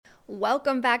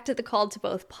Welcome back to the Called to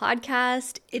Both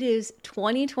podcast. It is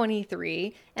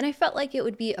 2023, and I felt like it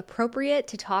would be appropriate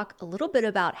to talk a little bit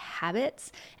about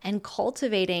habits and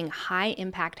cultivating high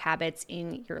impact habits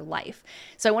in your life.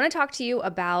 So I want to talk to you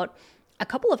about a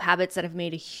couple of habits that have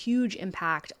made a huge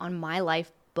impact on my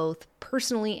life, both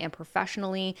personally and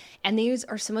professionally. And these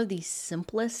are some of the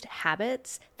simplest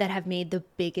habits that have made the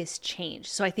biggest change.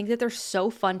 So I think that they're so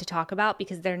fun to talk about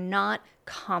because they're not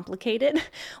complicated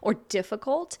or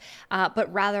difficult,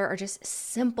 but rather are just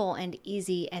simple and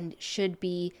easy and should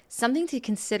be something to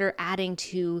consider adding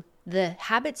to the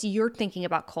habits you're thinking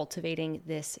about cultivating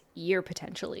this year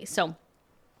potentially. So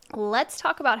let's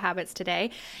talk about habits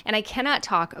today. And I cannot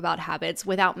talk about habits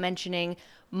without mentioning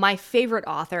my favorite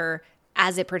author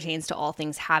as it pertains to all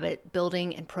things habit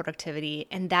building and productivity,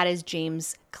 and that is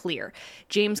James Clear.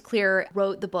 James Clear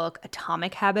wrote the book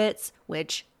Atomic Habits,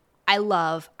 which I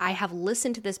love. I have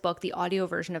listened to this book, the audio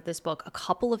version of this book, a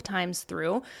couple of times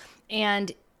through,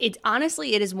 and it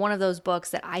is one of those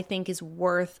books that I think is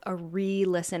worth a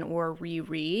re-listen or a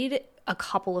reread a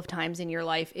couple of times in your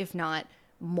life, if not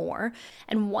more.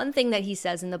 And one thing that he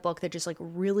says in the book that just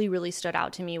really stood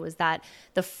out to me was that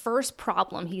the first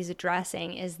problem he's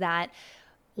addressing is that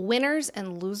winners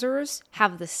and losers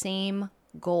have the same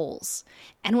goals.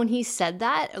 And when he said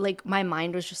that, my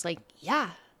mind was just yeah,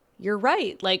 you're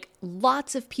right.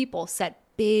 Lots of people set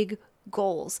big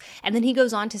goals. And then he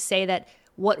goes on to say that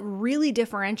what really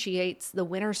differentiates the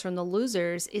winners from the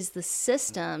losers is the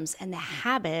systems and the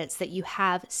habits that you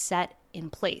have set in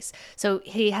place. So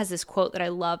he has this quote that I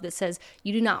love that says,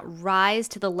 "You do not rise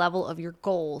to the level of your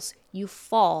goals, you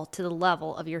fall to the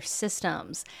level of your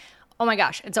systems." Oh my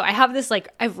gosh. And so I have this,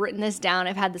 I've written this down.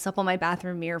 I've had this up on my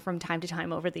bathroom mirror from time to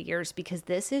time over the years because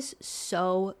this is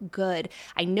so good.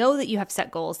 I know that you have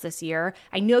set goals this year.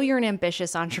 I know you're an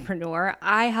ambitious entrepreneur.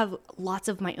 I have lots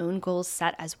of my own goals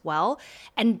set as well.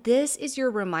 And this is your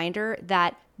reminder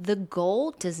that the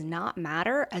goal does not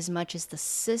matter as much as the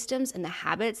systems and the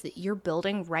habits that you're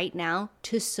building right now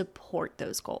to support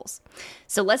those goals.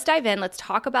 So let's dive in. Let's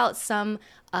talk about some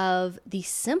of the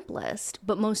simplest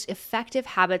but most effective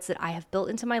habits that I have built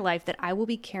into my life that I will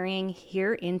be carrying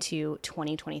here into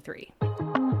 2023.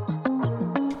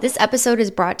 This episode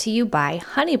is brought to you by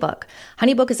HoneyBook.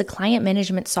 HoneyBook is a client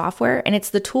management software, and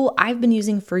it's the tool I've been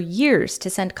using for years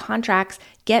to send contracts,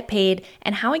 get paid,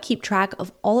 and how I keep track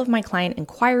of all of my client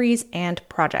inquiries and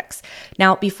projects.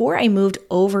 Now, before I moved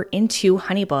over into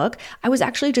HoneyBook, I was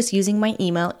actually just using my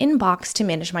email inbox to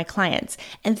manage my clients,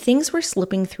 and things were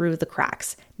slipping through the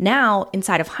cracks. Now,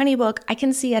 inside of HoneyBook, I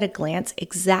can see at a glance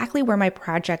exactly where my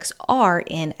projects are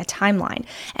in a timeline.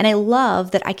 And I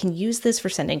love that I can use this for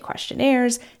sending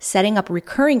questionnaires, setting up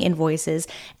recurring invoices,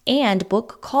 and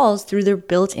book calls through their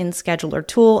built-in scheduler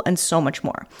tool, and so much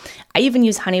more. I even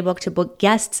use HoneyBook to book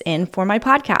guests in for my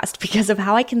podcast because of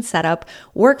how I can set up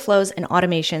workflows and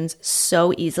automations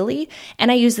so easily.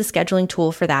 And I use the scheduling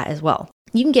tool for that as well.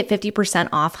 You can get 50%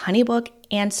 off HoneyBook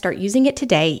and start using it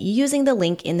today using the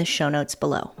link in the show notes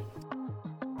below.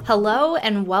 Hello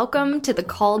and welcome to the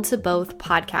Called to Both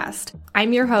podcast.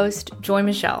 I'm your host, Joy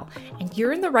Michelle, and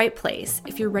you're in the right place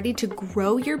if you're ready to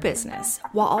grow your business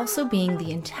while also being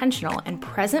the intentional and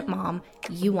present mom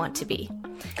you want to be.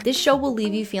 This show will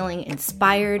leave you feeling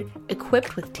inspired,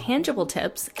 equipped with tangible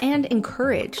tips, and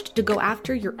encouraged to go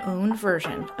after your own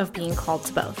version of being called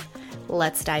to both.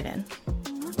 Let's dive in.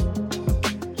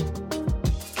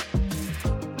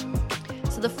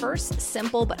 The first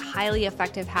simple but highly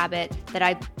effective habit that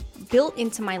I built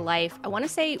into my life, I want to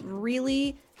say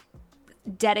really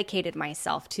dedicated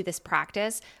myself to this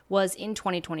practice, was in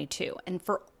 2022. And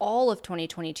for all of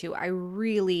 2022, I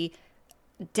really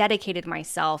dedicated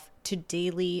myself to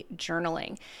daily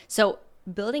journaling. So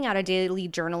building out a daily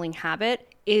journaling habit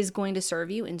is going to serve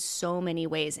you in so many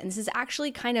ways. And this is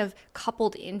actually kind of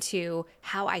coupled into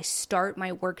how I start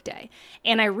my workday.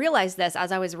 And I realized this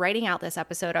as I was writing out this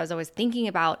episode, as I was thinking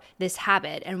about this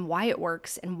habit and why it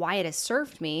works and why it has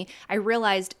served me. I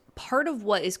realized part of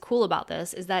what is cool about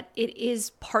this is that it is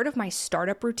part of my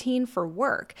startup routine for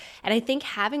work. And I think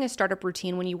having a startup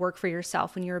routine when you work for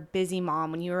yourself, when you're a busy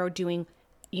mom, when you're doing,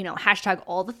 hashtag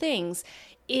all the things,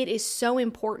 it is so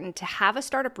important to have a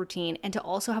startup routine and to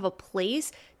also have a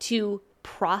place to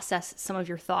process some of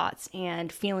your thoughts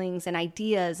and feelings and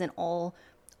ideas and all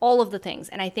of the things.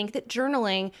 And I think that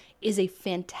journaling is a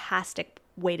fantastic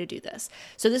way to do this.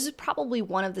 So this is probably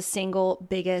one of the single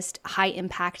biggest high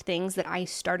impact things that I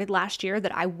started last year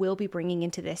that I will be bringing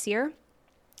into this year.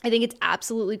 I think it's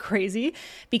absolutely crazy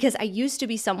because I used to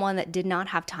be someone that did not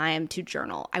have time to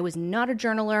journal. I was not a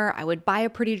journaler. I would buy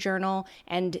a pretty journal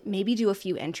and maybe do a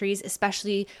few entries,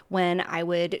 especially when I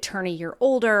would turn a year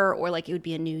older or like it would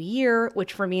be a new year,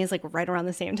 which for me is like right around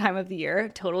the same time of the year.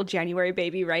 Total January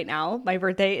baby right now. My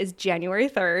birthday is January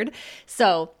 3rd.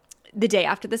 So the day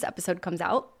after this episode comes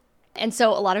out. And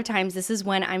so a lot of times this is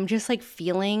when I'm just like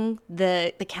feeling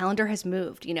the calendar has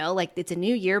moved, like it's a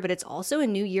new year, but it's also a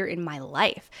new year in my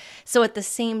life. So at the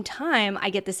same time, I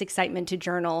get this excitement to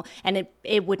journal and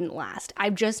it wouldn't last.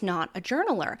 I'm just not a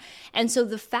journaler. And so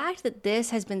the fact that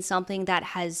this has been something that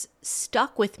has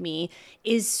stuck with me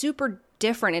is super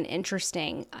different and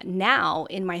interesting now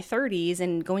in my 30s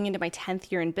and going into my 10th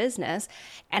year in business.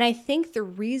 And I think the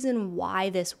reason why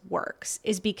this works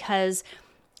is because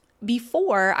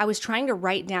before, I was trying to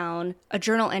write down a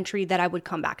journal entry that I would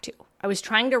come back to. I was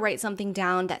trying to write something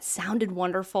down that sounded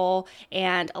wonderful,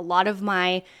 and a lot of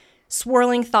my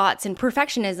swirling thoughts and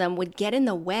perfectionism would get in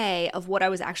the way of what I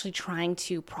was actually trying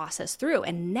to process through.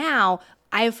 And now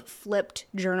I've flipped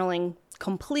journaling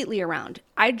completely around.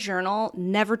 I journal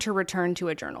never to return to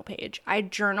a journal page. I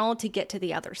journal to get to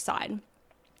the other side.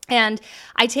 And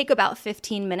I take about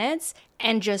 15 minutes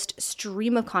and just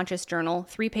stream of conscious journal,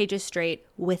 3 pages straight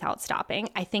without stopping.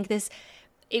 I think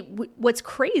what's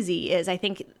crazy is I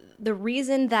think the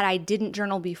reason that I didn't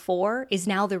journal before is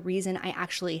now the reason I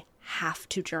actually have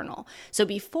to journal. So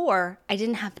before, I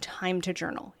didn't have time to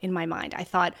journal in my mind. I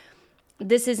thought,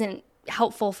 this isn't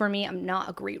helpful for me. I'm not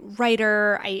a great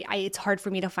writer. It's hard for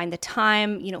me to find the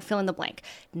time, fill in the blank.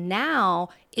 Now,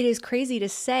 it is crazy to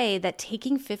say that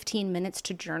taking 15 minutes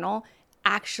to journal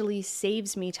actually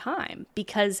saves me time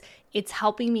because it's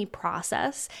helping me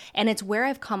process, and it's where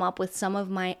I've come up with some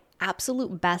of my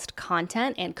absolute best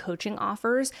content and coaching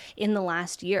offers in the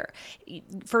last year.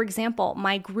 For example,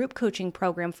 my group coaching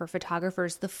program for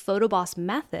photographers, the Photo Boss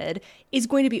Method, is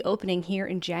going to be opening here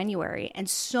in January. And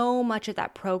so much of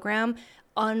that program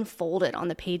unfolded on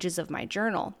the pages of my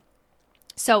journal.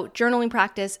 So journaling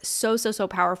practice, so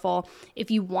powerful. If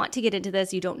you want to get into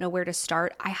this, you don't know where to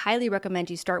start, I highly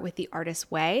recommend you start with The Artist's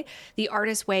Way. The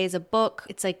Artist's Way is a book.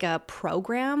 It's like a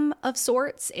program of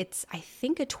sorts. It's, I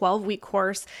think, a 12-week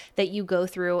course that you go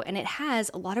through, and it has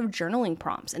a lot of journaling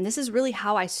prompts. And this is really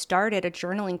how I started a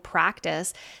journaling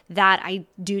practice that I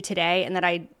do today and that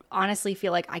I honestly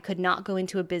feel like I could not go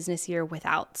into a business year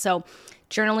without. So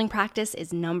journaling practice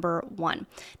is number 1.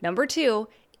 Number 2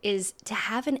 is to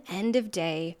have an end of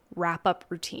day wrap up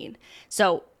routine.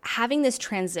 So having this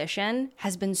transition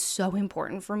has been so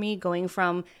important for me, going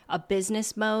from a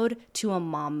business mode to a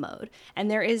mom mode.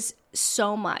 And there is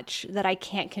so much that I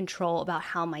can't control about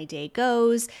how my day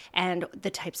goes and the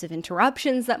types of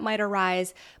interruptions that might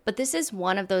arise. But this is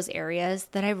one of those areas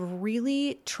that I've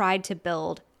really tried to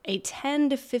build a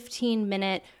 10 to 15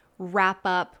 minute wrap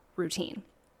up routine.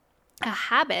 A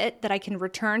habit that I can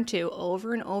return to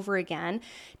over and over again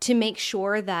to make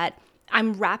sure that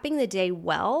I'm wrapping the day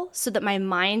well so that my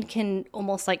mind can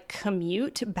almost like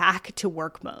commute back to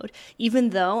work mode. Even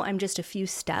though I'm just a few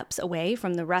steps away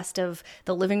from the rest of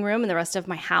the living room and the rest of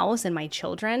my house and my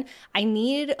children, I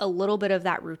need a little bit of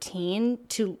that routine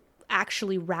to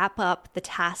actually wrap up the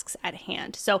tasks at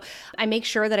hand. So I make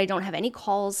sure that I don't have any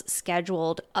calls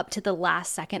scheduled up to the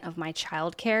last second of my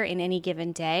childcare in any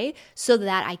given day so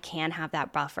that I can have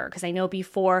that buffer. Because I know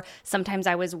before, sometimes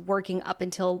I was working up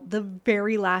until the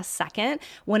very last second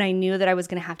when I knew that I was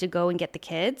going to have to go and get the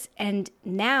kids. And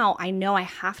now I know I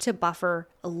have to buffer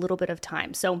a little bit of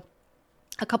time. So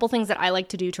a couple things that I like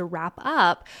to do to wrap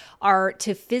up are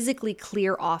to physically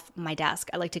clear off my desk.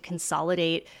 I like to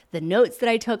consolidate the notes that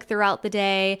I took throughout the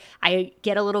day. I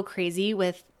get a little crazy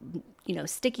with,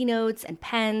 sticky notes and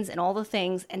pens and all the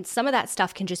things. And some of that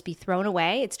stuff can just be thrown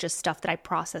away. It's just stuff that I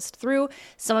processed through.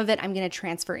 Some of it I'm going to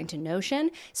transfer into Notion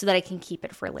so that I can keep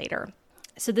it for later.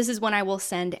 So this is when I will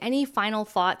send any final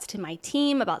thoughts to my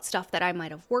team about stuff that I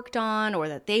might have worked on or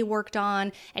that they worked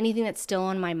on, anything that's still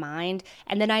on my mind.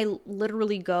 And then I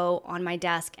literally go on my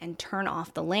desk and turn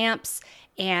off the lamps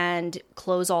and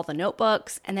close all the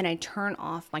notebooks. And then I turn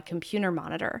off my computer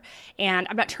monitor. And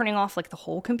I'm not turning off like the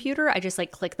whole computer. I just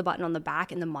like click the button on the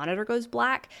back and the monitor goes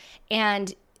black.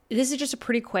 And this is just a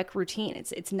pretty quick routine.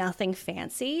 It's nothing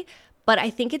fancy, but I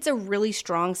think it's a really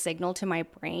strong signal to my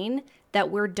brain that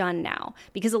we're done now.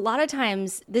 Because a lot of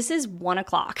times this is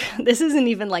 1:00. This isn't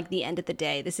even like the end of the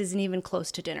day. This isn't even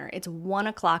close to dinner. It's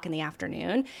 1:00 in the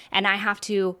afternoon and I have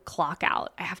to clock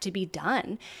out. I have to be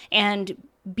done and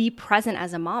be present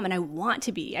as a mom. And I want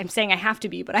to be. I'm saying I have to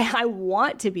be, but I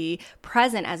want to be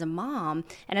present as a mom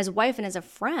and as a wife and as a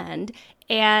friend.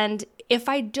 And if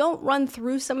I don't run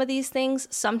through some of these things,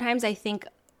 sometimes I think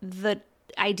the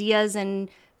ideas and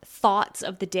thoughts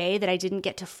of the day that I didn't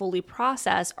get to fully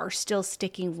process are still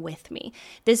sticking with me.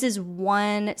 This is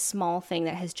one small thing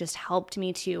that has just helped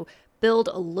me to build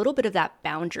a little bit of that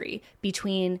boundary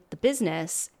between the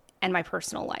business and my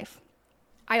personal life.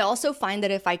 I also find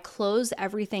that if I close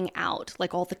everything out,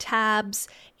 like all the tabs,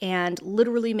 and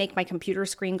literally make my computer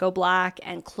screen go black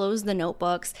and close the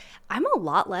notebooks, I'm a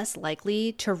lot less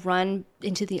likely to run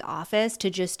into the office to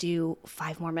just do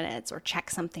 5 more minutes or check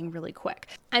something really quick.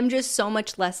 I'm just so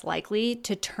much less likely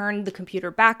to turn the computer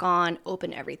back on,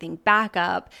 open everything back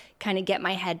up, kind of get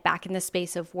my head back in the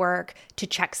space of work to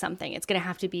check something. It's going to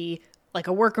have to be like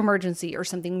a work emergency or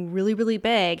something really, really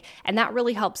big. And that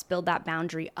really helps build that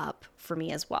boundary up for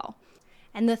me as well.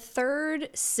 And the third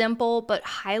simple but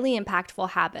highly impactful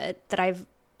habit that I've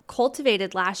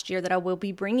cultivated last year that I will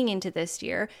be bringing into this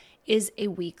year is a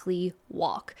weekly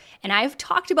walk. And I've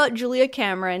talked about Julia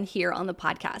Cameron here on the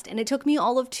podcast, and it took me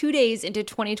all of 2 days into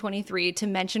 2023 to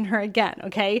mention her again,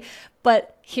 okay?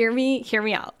 But hear me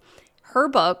out. Her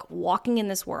book, Walking in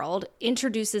This World,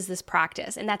 introduces this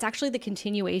practice, and that's actually the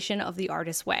continuation of The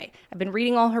Artist's Way. I've been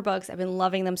reading all her books. I've been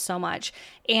loving them so much,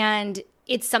 and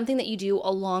it's something that you do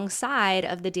alongside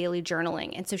of the daily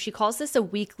journaling. And so she calls this a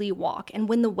weekly walk. And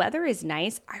when the weather is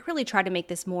nice, I really try to make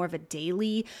this more of a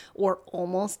daily or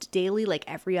almost daily, like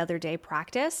every other day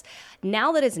practice.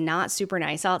 Now that it's not super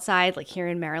nice outside, like here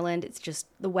in Maryland, it's just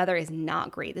the weather is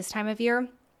not great this time of year.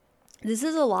 This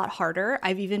is a lot harder.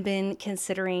 I've even been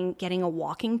considering getting a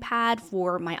walking pad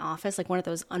for my office, like one of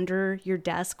those under your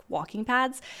desk walking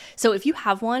pads. So if you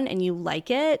have one and you like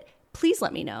it, please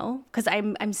let me know, because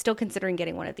I'm still considering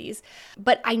getting one of these.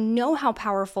 But I know how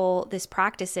powerful this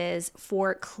practice is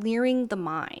for clearing the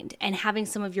mind and having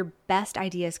some of your best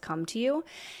ideas come to you.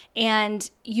 And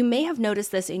you may have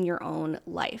noticed this in your own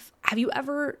life. Have you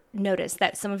ever noticed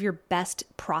that some of your best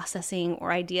processing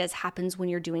or ideas happens when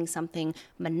you're doing something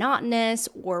monotonous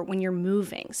or when you're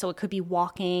moving? So it could be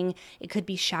walking, it could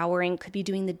be showering, it could be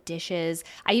doing the dishes.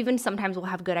 I even sometimes will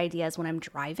have good ideas when I'm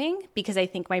driving because I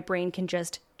think my brain can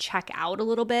just check out a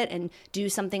little bit and do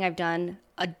something I've done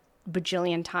a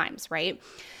bajillion times, right?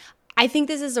 I think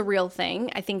this is a real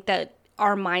thing. I think that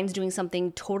our minds doing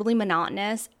something totally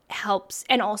monotonous helps,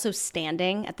 and also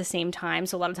standing at the same time.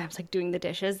 So a lot of times, like doing the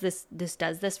dishes, this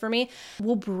does this for me,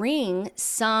 will bring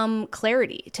some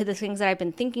clarity to the things that I've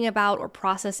been thinking about or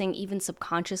processing even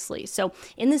subconsciously. So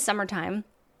in the summertime,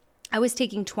 I was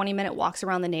taking 20-minute walks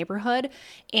around the neighborhood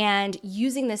and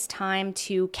using this time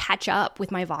to catch up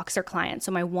with my Voxer clients,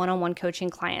 so my one-on-one coaching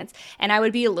clients. And I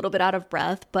would be a little bit out of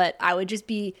breath, but I would just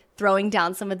be throwing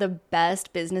down some of the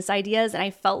best business ideas. And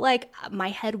I felt like my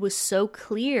head was so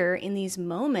clear in these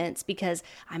moments because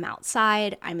I'm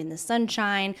outside, I'm in the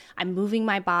sunshine, I'm moving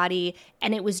my body,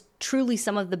 and it was truly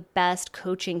some of the best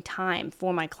coaching time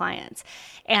for my clients.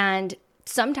 And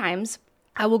sometimes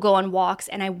I will go on walks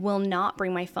and I will not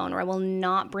bring my phone, or I will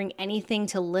not bring anything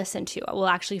to listen to. I will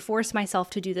actually force myself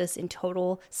to do this in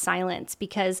total silence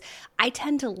because I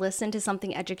tend to listen to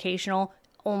something educational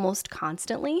almost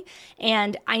constantly.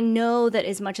 And I know that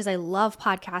as much as I love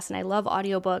podcasts and I love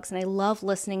audiobooks and I love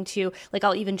listening to, like,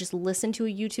 I'll even just listen to a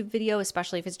YouTube video,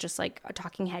 especially if it's just like a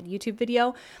talking head YouTube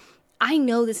video, I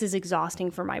know this is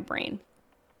exhausting for my brain.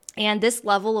 And this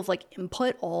level of like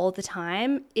input all the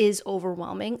time is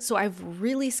overwhelming. So I've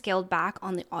really scaled back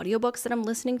on the audiobooks that I'm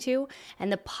listening to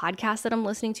and the podcasts that I'm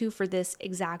listening to for this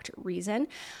exact reason.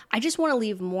 I just want to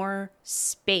leave more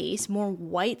space, more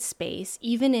white space,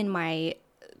 even in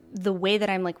the way that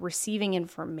I'm like receiving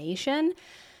information,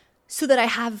 so that I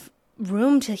have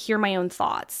room to hear my own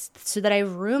thoughts, so that I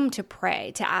have room to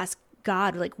pray, to ask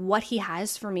God, like what he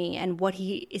has for me and what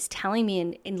he is telling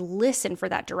me, and listen for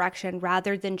that direction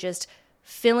rather than just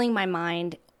filling my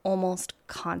mind almost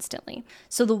constantly.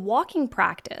 So the walking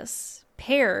practice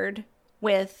paired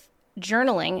with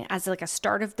journaling as like a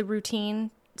start of the routine,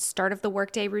 start of the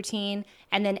workday routine,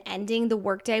 and then ending the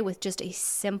workday with just a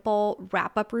simple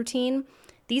wrap-up routine.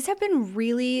 These have been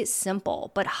really simple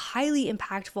but highly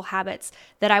impactful habits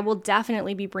that I will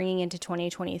definitely be bringing into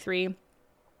 2023.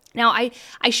 Now,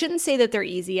 I shouldn't say that they're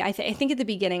easy. I think at the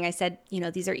beginning I said,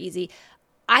 these are easy.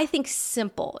 I think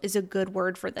simple is a good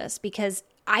word for this because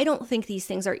I don't think these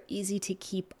things are easy to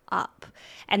keep up.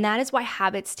 And that is why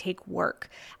habits take work.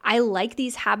 I like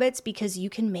these habits because you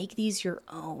can make these your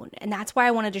own. And that's why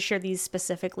I wanted to share these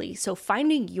specifically. So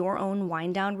finding your own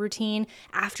wind down routine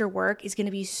after work is going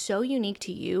to be so unique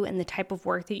to you and the type of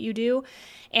work that you do.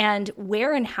 And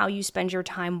where and how you spend your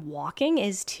time walking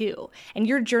is too. And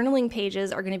your journaling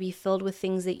pages are going to be filled with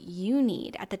things that you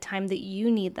need at the time that you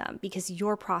need them because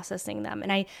you're processing them.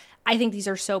 And I think these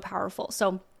are so powerful.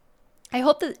 So I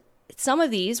hope that some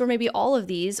of these, or maybe all of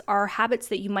these, are habits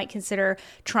that you might consider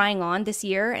trying on this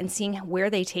year and seeing where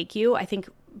they take you. I think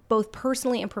both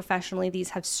personally and professionally,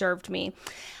 these have served me.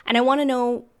 And I want to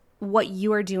know what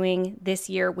you are doing this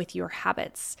year with your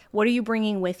habits. What are you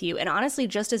bringing with you? And honestly,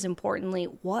 just as importantly,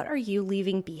 what are you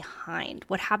leaving behind?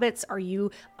 What habits are you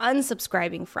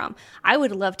unsubscribing from? I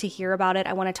would love to hear about it.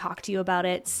 I want to talk to you about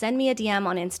it. Send me a DM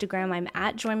on Instagram. I'm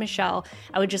at Joy Michelle.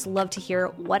 I would just love to hear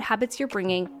what habits you're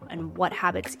bringing and what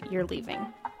habits you're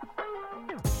leaving.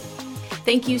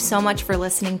 Thank you so much for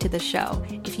listening to the show.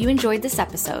 If you enjoyed this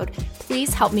episode,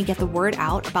 please help me get the word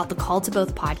out about the Called to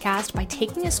Both podcast by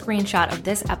taking a screenshot of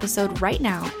this episode right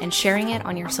now and sharing it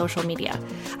on your social media.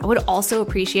 I would also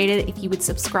appreciate it if you would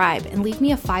subscribe and leave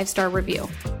me a 5-star review.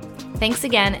 Thanks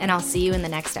again, and I'll see you in the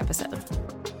next episode.